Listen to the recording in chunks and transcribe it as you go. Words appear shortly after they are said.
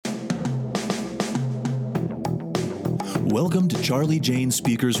Welcome to Charlie Jane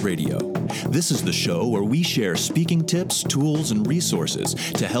Speakers Radio. This is the show where we share speaking tips, tools, and resources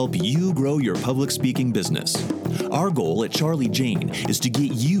to help you grow your public speaking business. Our goal at Charlie Jane is to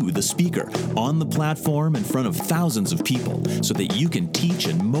get you, the speaker, on the platform in front of thousands of people so that you can teach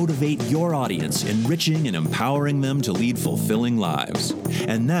and motivate your audience, enriching and empowering them to lead fulfilling lives.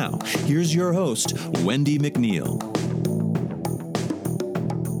 And now, here's your host, Wendy McNeil.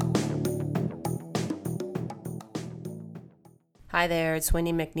 Hi there, it's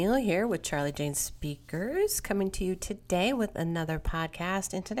Wendy McNeil here with Charlie Jane Speakers, coming to you today with another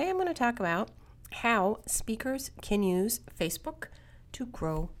podcast. And today I'm going to talk about how speakers can use Facebook to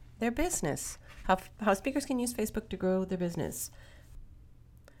grow their business. How speakers can use Facebook to grow their business.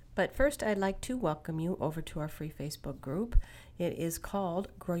 But first, I'd like to welcome you over to our free Facebook group. It is called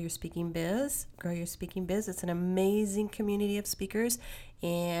Grow Your Speaking Biz. Grow Your Speaking Biz. It's an amazing community of speakers,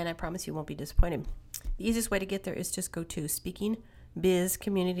 and I promise you won't be disappointed. The easiest way to get there is just go to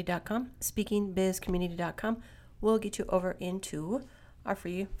speakingbizcommunity.com. Speakingbizcommunity.com will get you over into our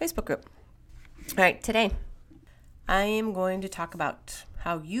free Facebook group. All right, today I am going to talk about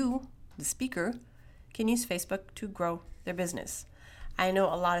how you, the speaker, can use Facebook to grow their business. I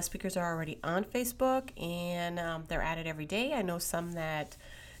know a lot of speakers are already on Facebook and they're at it every day. I know some that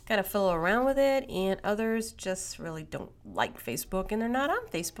kind of fiddle around with it, and others just really don't like Facebook and they're not on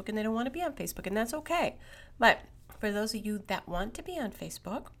Facebook and they don't want to be on Facebook, and that's okay. But for those of you that want to be on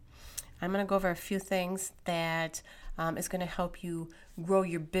Facebook, I'm going to go over a few things that is going to help you grow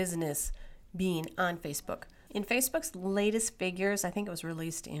your business being on Facebook. In Facebook's latest figures, I think it was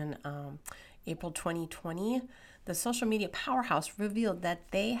released in April 2020, the social media powerhouse revealed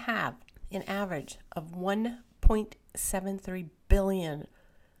that they have an average of 1.73 billion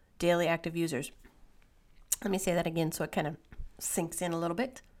daily active users. Let me say that again so it kind of sinks in a little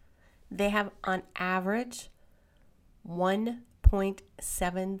bit. They have on average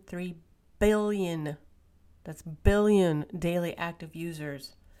 1.73 billion, that's billion daily active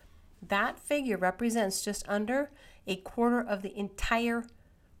users. That figure represents just under a quarter of the entire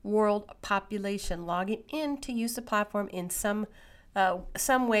world population logging in to use the platform in some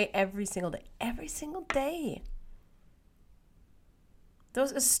way every single day. Every single day.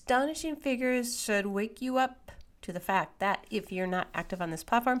 Those astonishing figures should wake you up to the fact that if you're not active on this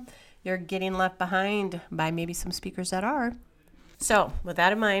platform, you're getting left behind by maybe some speakers that are. So with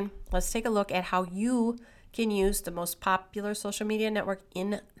that in mind, let's take a look at how you can use the most popular social media network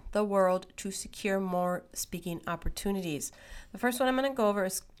in the world to secure more speaking opportunities. The first one I'm going to go over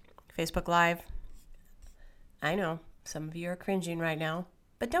is Facebook Live. I know some of you are cringing right now,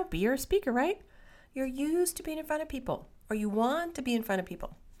 but don't be. You're a speaker, right? You're used to being in front of people, or you want to be in front of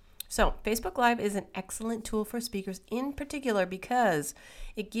people. So Facebook Live is an excellent tool for speakers in particular because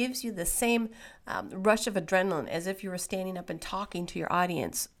it gives you the same rush of adrenaline as if you were standing up and talking to your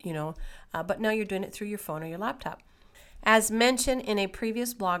audience, but now you're doing it through your phone or your laptop. As mentioned in a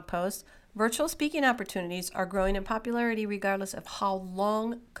previous blog post, virtual speaking opportunities are growing in popularity regardless of how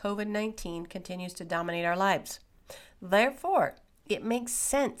long COVID-19 continues to dominate our lives. Therefore, it makes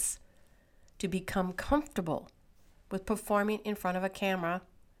sense to become comfortable with performing in front of a camera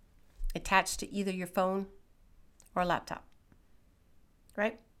attached to either your phone or laptop,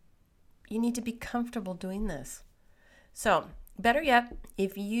 right? You need to be comfortable doing this. So, better yet,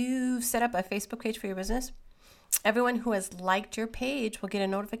 if you set up a Facebook page for your business, everyone who has liked your page will get a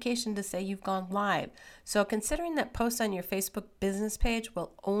notification to say you've gone live. So considering that posts on your Facebook business page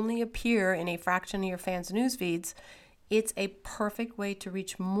will only appear in a fraction of your fans' news feeds, it's a perfect way to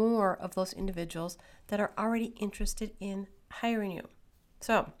reach more of those individuals that are already interested in hiring you.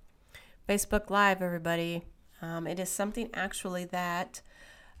 So Facebook Live, everybody. It is something actually that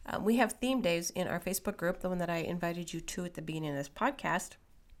we have theme days in our Facebook group, the one that I invited you to at the beginning of this podcast.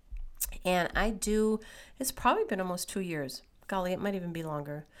 And it's probably been almost 2 years. Golly, it might even be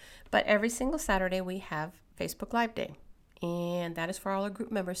longer. But every single Saturday we have Facebook Live Day. And that is for all our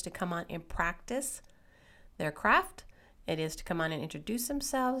group members to come on and practice their craft. It is to come on and introduce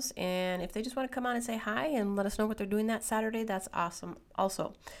themselves. And if they just want to come on and say hi and let us know what they're doing that Saturday, that's awesome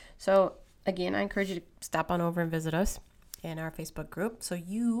also. So again, I encourage you to stop on over and visit us in our Facebook group so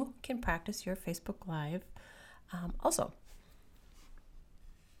you can practice your Facebook Live also.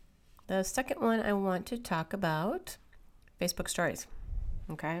 The second one I want to talk about, Facebook stories,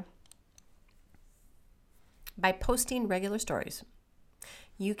 okay? By posting regular stories,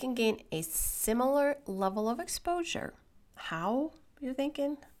 you can gain a similar level of exposure. How, you're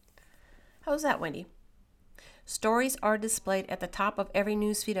thinking? How's that, Wendy? Stories are displayed at the top of every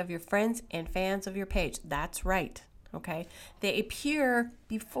newsfeed of your friends and fans of your page. That's right. Okay. They appear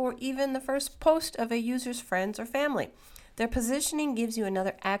before even the first post of a user's friends or family. Their positioning gives you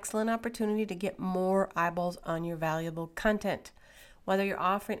another excellent opportunity to get more eyeballs on your valuable content. Whether you're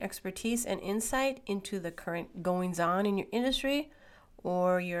offering expertise and insight into the current goings-on in your industry,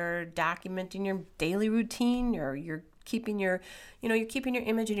 or you're documenting your daily routine, or you're keeping your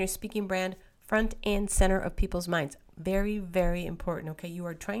image and your speaking brand front and center of people's minds. Very, very important, okay? You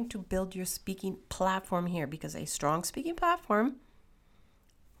are trying to build your speaking platform here, because a strong speaking platform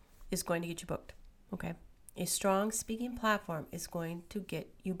is going to get you booked, okay? A strong speaking platform is going to get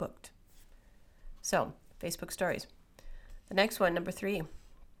you booked. So, Facebook stories. The next one, number 3,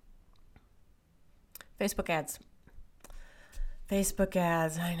 Facebook ads. Facebook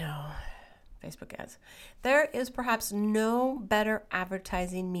ads, I know. Facebook ads. There is perhaps no better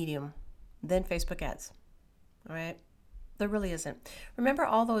advertising medium than Facebook ads. All right? There really isn't. Remember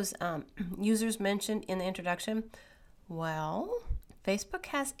all those users mentioned in the introduction? Well, Facebook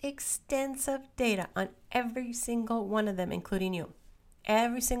has extensive data on every single one of them, including you.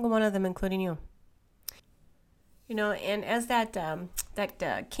 Every single one of them, including you. You know, and as that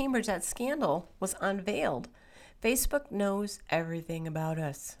Cambridge, that scandal was unveiled, Facebook knows everything about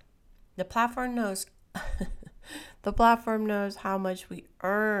us. The platform knows how much we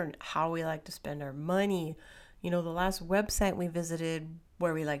earn, how we like to spend our money. You know, the last website we visited,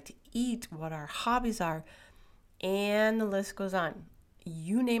 where we like to eat, what our hobbies are, and the list goes on.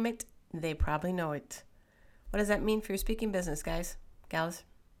 You name it, they probably know it. What does that mean for your speaking business, guys, gals?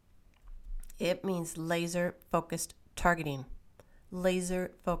 It means laser-focused targeting.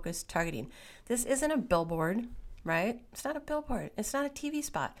 Laser-focused targeting. This isn't a billboard, right? It's not a billboard. It's not a TV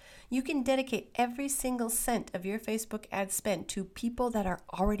spot. You can dedicate every single cent of your Facebook ad spend to people that are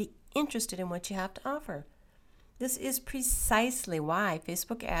already interested in what you have to offer. This is precisely why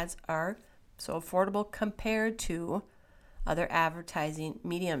Facebook ads are so affordable compared to other advertising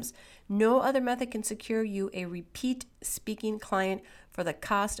mediums. No other method can secure you a repeat speaking client for the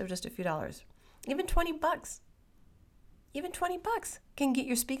cost of just a few dollars. Even $20 can get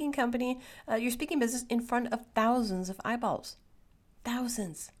your speaking company, your speaking business in front of thousands of eyeballs.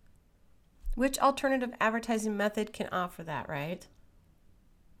 Thousands. Which alternative advertising method can offer that, right?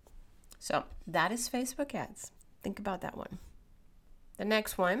 So that is Facebook ads. Think about that one. The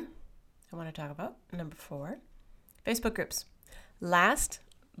next one I want to talk about, number 4, Facebook groups. Last,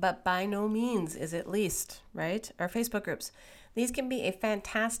 but by no means is it least, right? Our Facebook groups. These can be a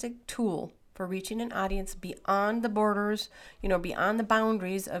fantastic tool for reaching an audience beyond the borders, beyond the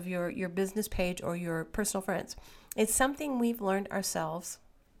boundaries of your business page or your personal friends. It's something we've learned ourselves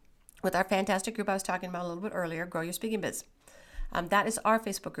with our fantastic group I was talking about a little bit earlier, Grow Your Speaking Biz. That is our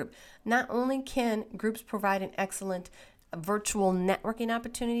Facebook group. Not only can groups provide an excellent virtual networking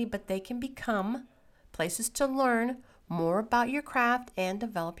opportunity, but they can become places to learn more about your craft and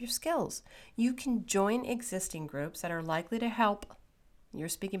develop your skills. You can join existing groups that are likely to help your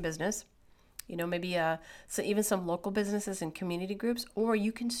speaking business. Maybe so even some local businesses and community groups, or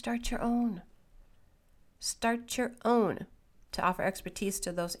you can start your own. Start your own to offer expertise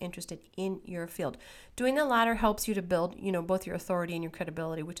to those interested in your field. Doing the latter helps you to build, both your authority and your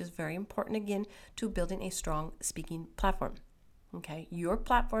credibility, which is very important, again, to building a strong speaking platform. Okay, your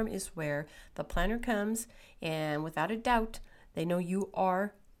platform is where the planner comes, and without a doubt, they know you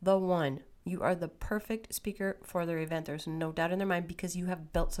are the one. You are the perfect speaker for their event. There's no doubt in their mind, because you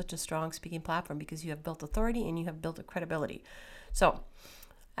have built such a strong speaking platform, because you have built authority and you have built a credibility. So,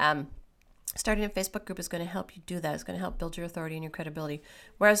 starting a Facebook group is going to help you do that. It's going to help build your authority and your credibility.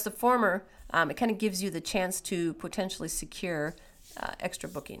 Whereas the former, it kind of gives you the chance to potentially secure extra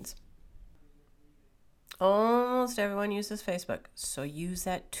bookings. Almost everyone uses Facebook, so use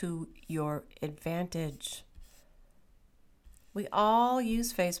that to your advantage. We all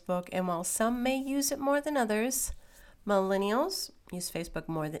use Facebook, and while some may use it more than others, millennials use Facebook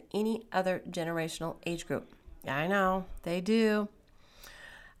more than any other generational age group. I know, they do.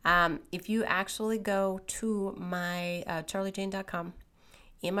 If you actually go to my charliejane.com,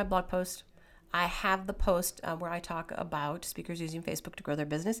 in my blog post, I have the post where I talk about speakers using Facebook to grow their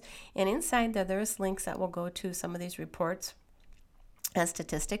business. And inside there's links that will go to some of these reports and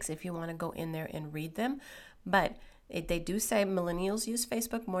statistics if you want to go in there and read them. But they do say millennials use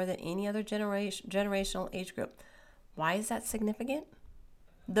Facebook more than any other generational age group. Why is that significant?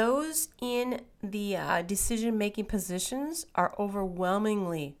 Those in the decision-making positions are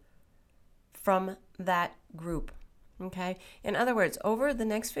overwhelmingly from that group. Okay? In other words, over the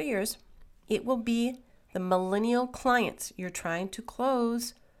next few years, it will be the millennial clients you're trying to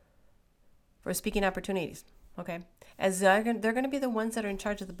close for speaking opportunities. Okay? As they're going to be the ones that are in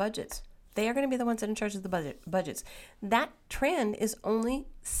charge of the budgets. They are going to be the ones that are in charge of the budgets. That trend is only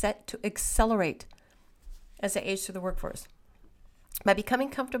set to accelerate as they age through the workforce. By becoming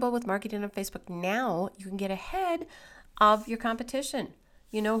comfortable with marketing on Facebook now, you can get ahead of your competition,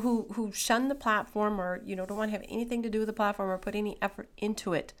 who shun the platform or, don't want to have anything to do with the platform or put any effort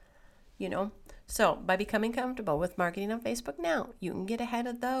into it, So by becoming comfortable with marketing on Facebook now, you can get ahead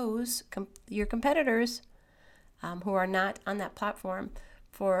of those, your competitors who are not on that platform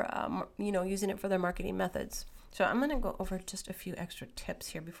for, using it for their marketing methods. So I'm going to go over just a few extra tips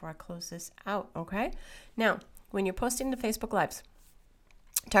here before I close this out, okay? Now, when you're posting to Facebook Lives,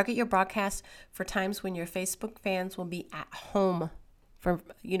 target your broadcast for times when your Facebook fans will be at home.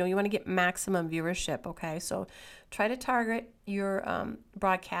 You want to get maximum viewership, okay? So try to target your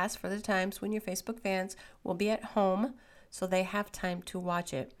broadcast for the times when your Facebook fans will be at home so they have time to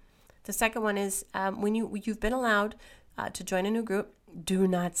watch it. The second one is when you've been allowed to join a new group, do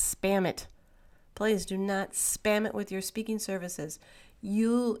not spam it. Please do not spam it with your speaking services.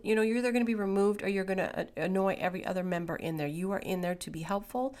 You're either going to be removed or you're going to annoy every other member in there. You are in there to be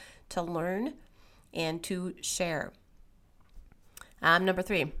helpful, to learn, and to share. Number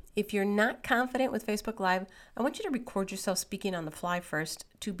 3, if you're not confident with Facebook Live, I want you to record yourself speaking on the fly first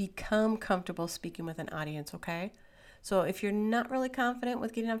to become comfortable speaking with an audience, okay? So if you're not really confident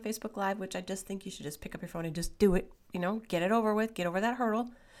with getting on Facebook Live, which I just think you should just pick up your phone and just do it, get it over with, get over that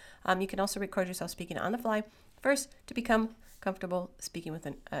hurdle. You can also record yourself speaking on the fly first to become comfortable speaking with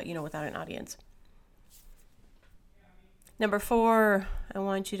without an audience. Number 4, I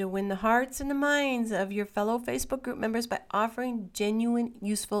want you to win the hearts and the minds of your fellow Facebook group members by offering genuine,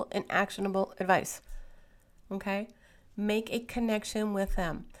 useful, and actionable advice. Okay? Make a connection with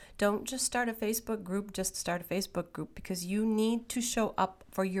them. Don't just start a Facebook group, just start a Facebook group because you need to show up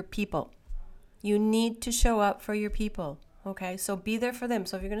for your people. You need to show up for your people. Okay, so be there for them.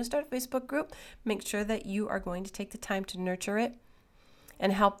 So if you're going to start a Facebook group, make sure that you are going to take the time to nurture it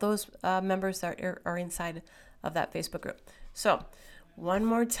and help those members that are inside of that Facebook group. So one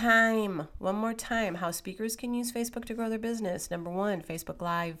more time, how speakers can use Facebook to grow their business. Number 1, Facebook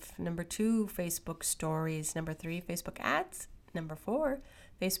Live. Number 2, Facebook Stories. Number 3, Facebook Ads. Number 4,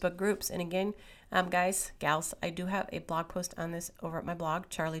 Facebook Groups. And again, guys, gals, I do have a blog post on this over at my blog,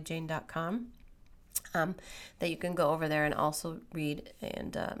 charliejane.com. That you can go over there and also read,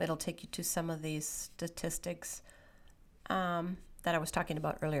 and it'll take you to some of these statistics that I was talking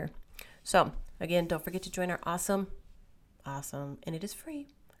about earlier. So again, don't forget to join our awesome, and it is free,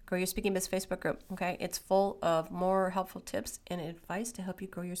 Grow Your Speaking Biz Facebook group. Okay, it's full of more helpful tips and advice to help you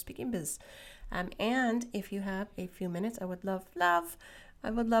grow your speaking biz. And if you have a few minutes, I would love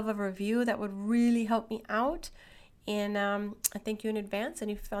a review. That would really help me out. And I thank you in advance.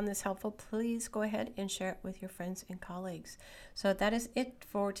 And if you found this helpful, please go ahead and share it with your friends and colleagues. So that is it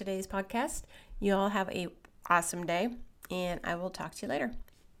for today's podcast. You all have an awesome day, and I will talk to you later.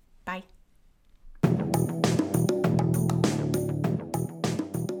 Bye.